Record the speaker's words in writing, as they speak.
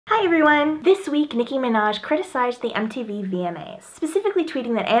Hi everyone! This week, Nicki Minaj criticized the MTV VMAs, specifically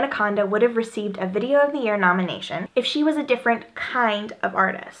tweeting that Anaconda would have received a Video of the Year nomination if she was a different kind of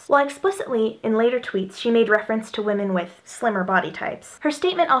artist. While explicitly, in later tweets, she made reference to women with slimmer body types, her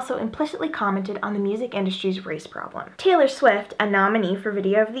statement also implicitly commented on the music industry's race problem. Taylor Swift, a nominee for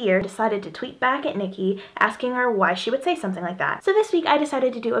Video of the Year, decided to tweet back at Nicki, asking her why she would say something like that. So this week, I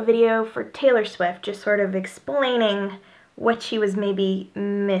decided to do a video for Taylor Swift, just sort of explaining what she was maybe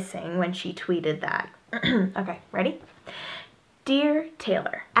missing when she tweeted that. Okay, ready? Dear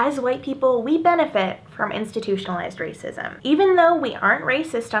Taylor, as white people, we benefit from institutionalized racism. Even though we aren't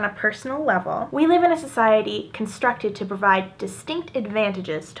racist on a personal level, we live in a society constructed to provide distinct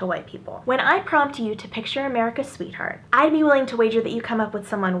advantages to white people. When I prompt you to picture America's sweetheart, I'd be willing to wager that you come up with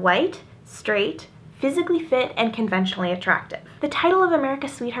someone white, straight, physically fit, and conventionally attractive. The title of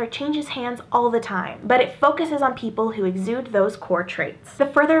America's Sweetheart changes hands all the time, but it focuses on people who exude those core traits. The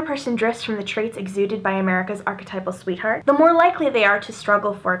further a person drifts from the traits exuded by America's archetypal sweetheart, the more likely they are to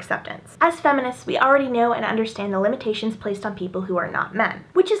struggle for acceptance. As feminists, we already know and understand the limitations placed on people who are not men,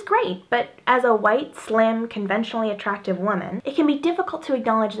 which is great, but as a white, slim, conventionally attractive woman, it can be difficult to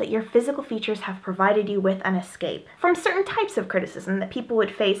acknowledge that your physical features have provided you with an escape from certain types of criticism that people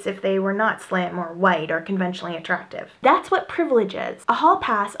would face if they were not slim or white or conventionally attractive. That's what privilege is, a hall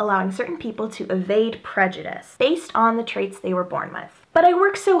pass allowing certain people to evade prejudice based on the traits they were born with. But I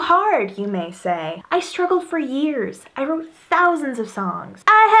worked so hard, you may say. I struggled for years. I wrote thousands of songs.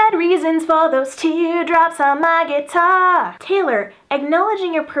 I had reasons for those teardrops on my guitar. Taylor,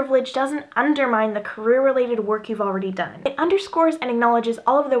 acknowledging your privilege doesn't undermine the career-related work you've already done. It underscores and acknowledges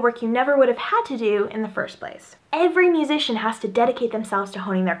all of the work you never would have had to do in the first place. Every musician has to dedicate themselves to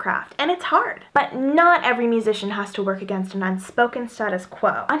honing their craft, and it's hard. But not every musician has to work against an unspoken status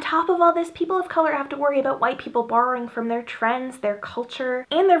quo. On top of all this, people of color have to worry about white people borrowing from their trends, their culture,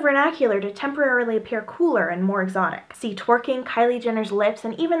 and their vernacular to temporarily appear cooler and more exotic. See twerking, Kylie Jenner's lips,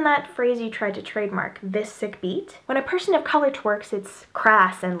 and even that phrase you tried to trademark, this sick beat. When a person of color twerks, it's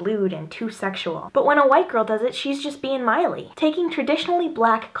crass and lewd and too sexual. But when a white girl does it, she's just being Miley, taking traditionally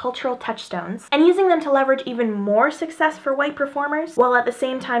black cultural touchstones and using them to leverage even more success for white performers, while at the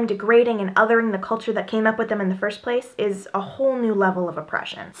same time degrading and othering the culture that came up with them in the first place, is a whole new level of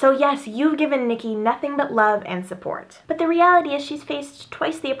oppression. So yes, you've given Nicki nothing but love and support. But the reality is she's faced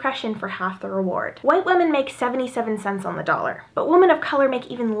twice the oppression for half the reward. White women make 77 cents on the dollar, but women of color make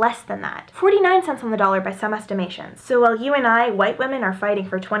even less than that, 49 cents on the dollar by some estimations. So while you and I, white women, are fighting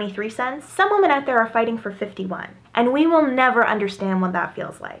for 23 cents, some women out there are fighting for 51. And we will never understand what that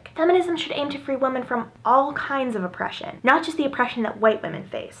feels like. Feminism should aim to free women from all kinds of oppression, not just the oppression that white women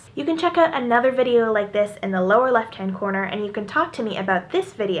face. You can check out another video like this in the lower left-hand corner, and you can talk to me about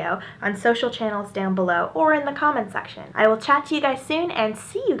this video on social channels down below or in the comment section. I will chat to you guys soon and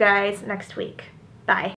see you guys next week. Bye.